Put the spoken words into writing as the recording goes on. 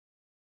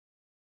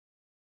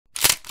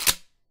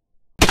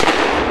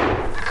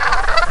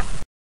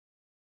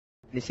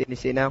Can you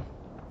see now?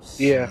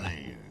 Yeah.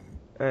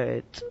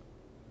 Alright.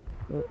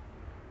 Can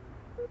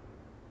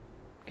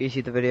you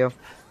see the video?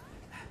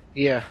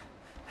 Yeah.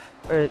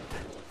 Alright.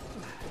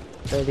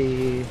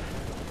 Ready.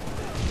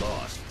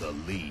 Lost the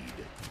lead.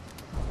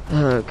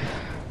 Okay.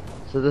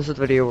 So this is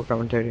the video we're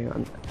commentating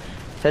on.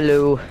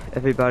 Hello,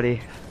 everybody.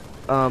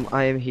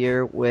 I am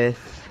here with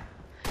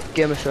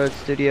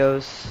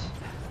GammaShardStudios.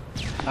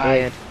 Hi.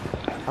 And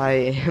I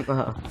am,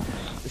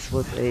 this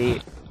was a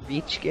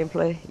Reach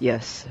gameplay?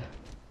 Yes.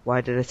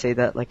 Why did I say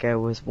that like I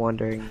was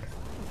wondering?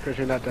 Because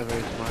you're not that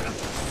very smart.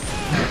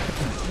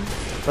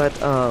 But,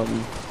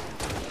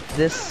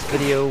 this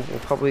video will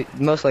probably,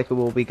 most likely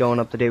will be going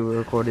up the day we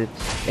recorded.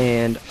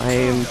 And I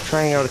am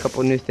trying out a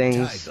couple new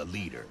things.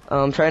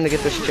 I'm trying to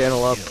get this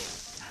channel up.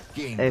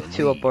 I have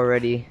 2 up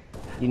already.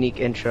 Unique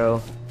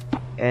intro.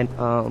 And,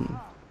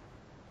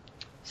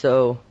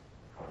 so,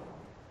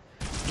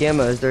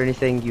 Gamma, is there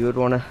anything you would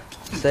want to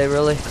say,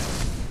 really?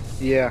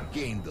 Yeah.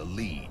 Gain the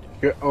lead.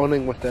 You're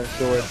owning with that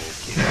sword.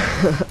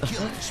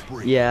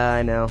 Yeah,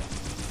 I know.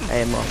 I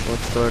am also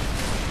with sword.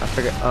 I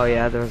forgot. Oh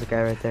yeah, there was a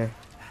guy right there.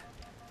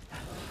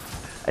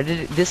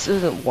 This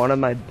isn't one of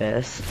my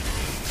best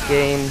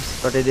games,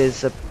 but it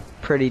is a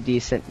pretty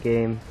decent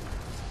game.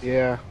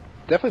 Yeah.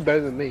 Definitely better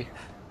than me.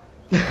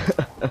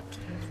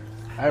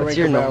 I What's rank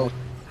your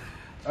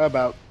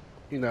about,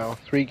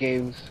 3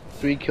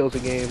 kills a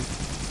game.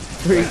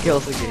 3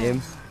 kills a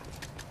game.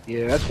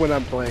 Yeah, that's when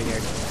I'm playing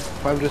actually.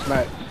 If I'm just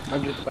like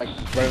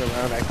running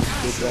around acting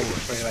stupid, I can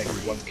play like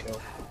 1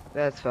 kill.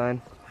 That's fine.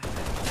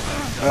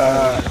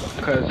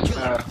 Because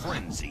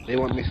they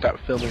want me to stop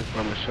filming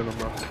from the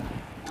cinema.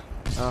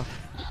 Oh.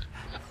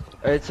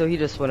 Alright, so he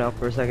just went out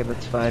for a second,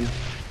 that's fine.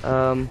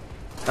 I'll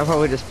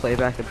probably just play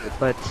back a bit,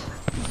 but...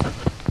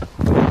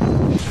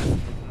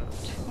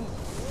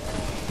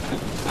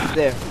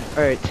 There,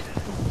 alright.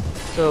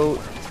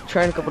 So,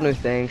 trying a couple new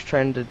things,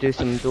 trying to do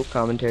some dual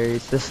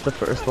commentaries. This is the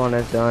first one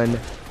I've done.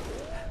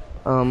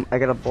 I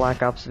got a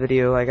Black Ops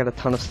video, I got a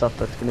ton of stuff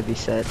that's gonna be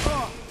said.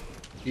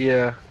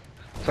 Yeah.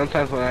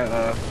 Sometimes when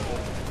I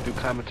do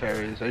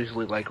commentaries, I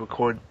usually like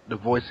record the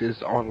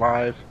voices on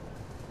live.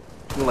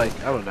 Like,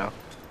 I don't know.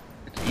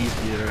 It's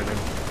easier and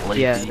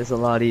lazy. Yeah, it's a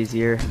lot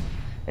easier.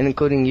 And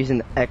including using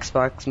the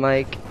Xbox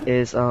mic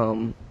is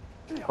a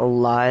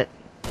lot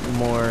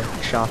more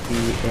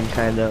choppy and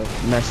kind of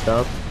messed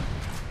up.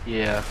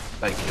 Yeah,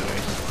 like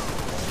yours.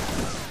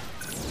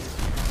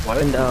 What?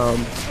 And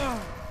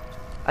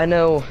I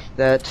know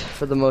that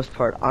for the most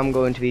part I'm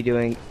going to be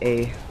doing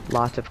a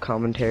lot of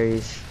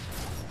commentaries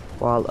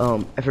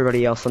while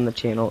everybody else on the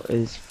channel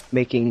is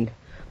making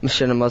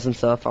machinimas and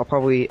stuff. I'll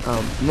probably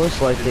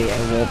most likely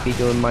I won't be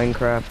doing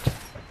Minecraft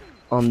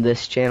on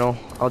this channel.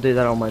 I'll do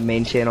that on my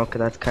main channel because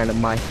that's kind of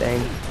my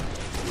thing.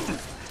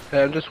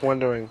 Hey, I'm just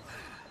wondering,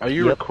 are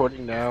you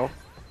recording now,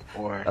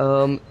 or?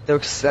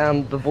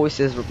 The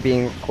voices are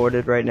being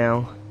recorded right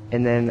now,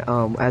 and then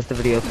as the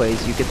video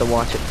plays, you get to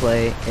watch it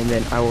play, and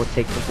then I will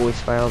take the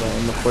voice file that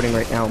I'm recording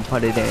right now and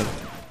put it in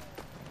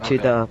to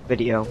the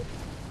video.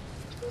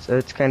 So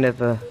it's kind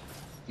of a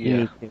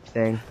unique new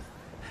thing.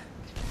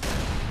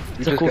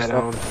 You just got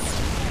on.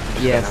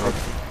 Yes.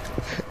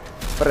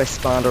 But I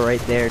spawned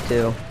right there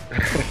too.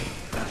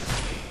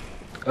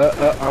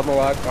 I'm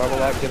alive,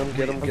 get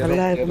him.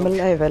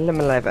 I'm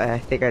alive. I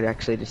think I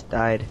actually just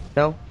died.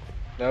 No?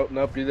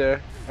 Nope, you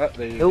there. Oh,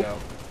 there you go.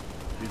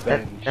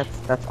 Revenge.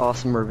 That's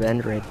awesome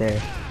revenge right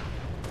there.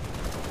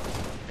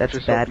 That's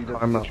Just bad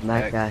karma on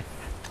that guy.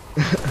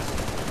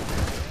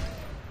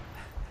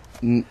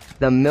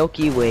 The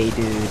Milky Way dude.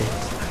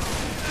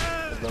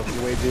 The Milky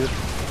Way dude?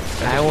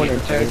 I want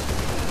to.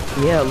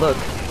 Yeah, look.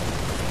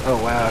 Oh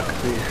wow, I can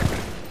see.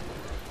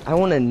 I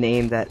want to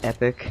name that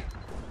epic.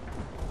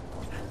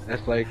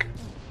 That's like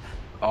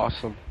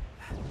awesome.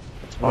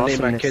 I want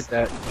to name my kid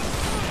that.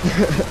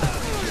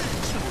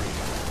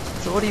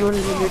 So what do you want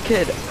to name your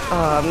kid?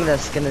 I'm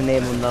just gonna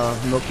name him the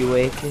Milky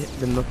Way kid,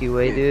 the Milky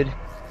Way dude.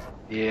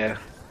 Yeah,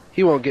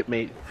 he won't get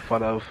made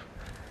fun of.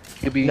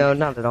 He'll be No,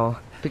 not at all.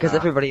 Because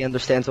everybody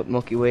understands what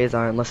Milky Ways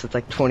are, unless it's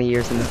like 20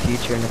 years in the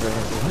future, and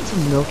everyone's like, "What's a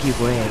Milky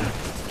Way?"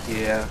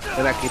 Yeah,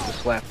 then I get to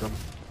slap them.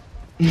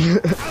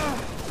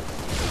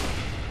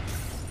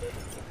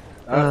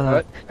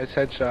 It's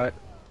headshot.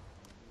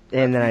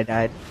 And then I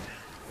died.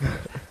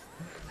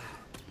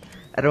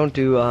 I don't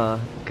do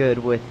good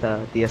with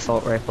the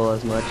assault rifle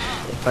as much.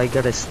 If I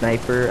got a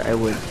sniper, I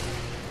would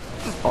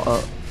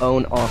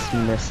own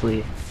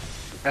awesomenessly.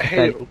 I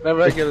hate it.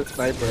 Whenever I get a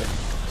sniper,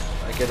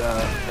 I get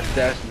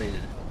assassinated.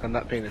 I'm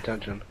not paying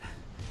attention.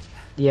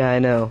 Yeah, I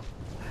know.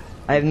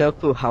 I have no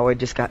clue how I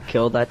just got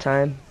killed that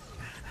time.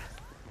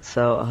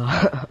 So,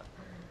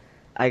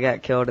 I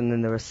got killed and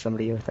then there was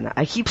somebody with an...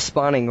 I keep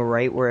spawning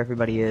right where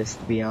everybody is,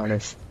 to be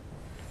honest.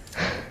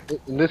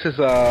 And this is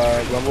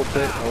Rumble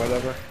Pit or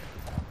whatever?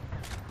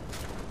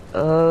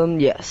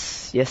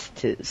 Yes. Yes,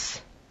 it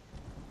is.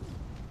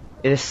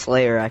 It is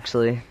Slayer,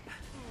 actually.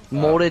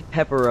 Molded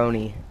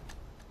pepperoni.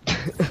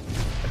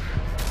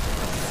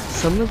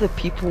 Some of the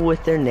people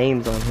with their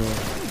names on here.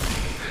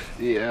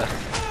 Yeah.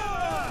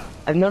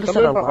 I've noticed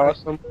Some that of a them are lot.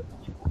 awesome.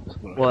 Some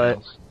of them are What?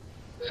 fails.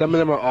 Some of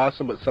them are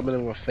awesome, but some of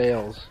them are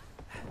fails.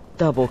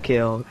 Double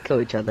kill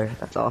each other.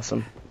 That's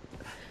awesome.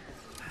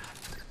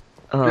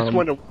 Just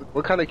wonder,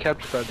 what kind of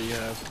capture card do you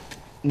have?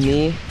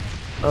 Me,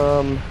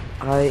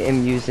 I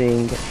am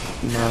using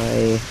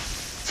my.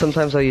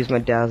 Sometimes I'll use my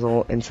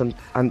Dazzle, and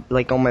I'm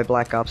like on my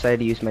Black Ops. I had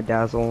to use my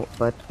Dazzle,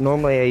 but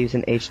normally I use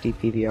an HD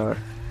PVR.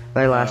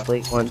 My last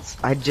league once,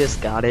 I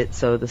just got it,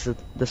 so this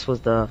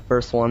was the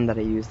first one that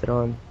I used it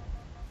on.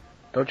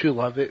 Don't you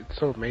love it? It's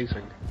so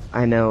amazing.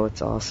 I know,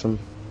 it's awesome.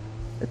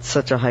 It's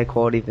such a high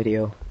quality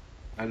video.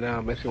 I know,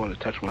 it makes me want to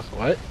touch myself.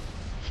 What?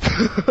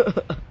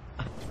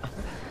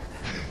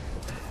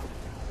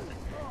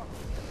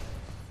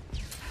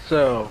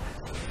 So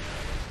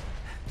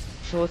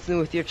what's new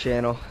with your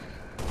channel?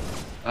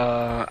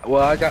 well,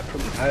 I got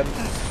from,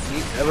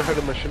 you ever heard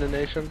of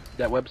Machination?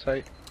 That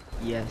website?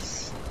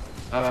 Yes.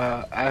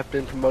 I've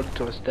been promoted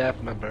to a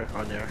staff member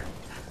on there.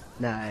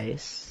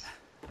 Nice.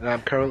 And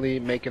I'm currently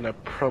making a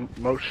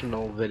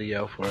promotional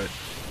video for it.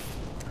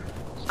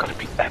 It's gonna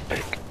be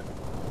epic.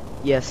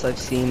 Yes, I've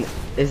seen.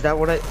 Is that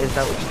what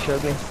you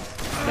showed me?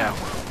 Now.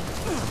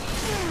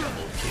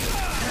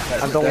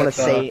 I don't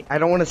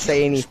want to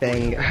say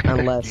anything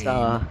unless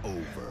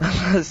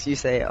unless you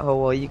say, oh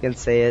well, you can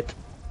say it.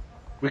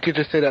 We could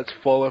just say that's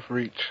full of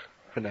reach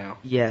for now.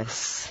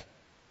 Yes.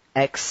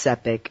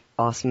 Epic,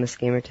 awesomest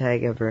gamer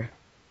tag ever.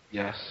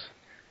 Yes.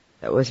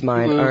 That was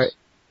mine. All right.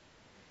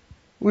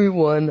 We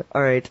won.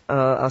 All right.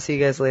 I'll see you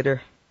guys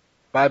later.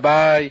 Bye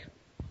bye.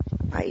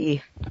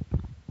 Bye.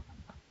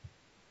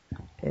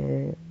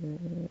 And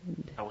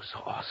That was so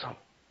awesome.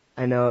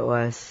 I know it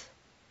was.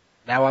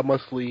 Now I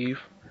must leave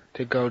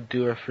to go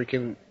do a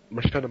freaking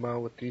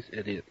machinima with these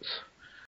idiots.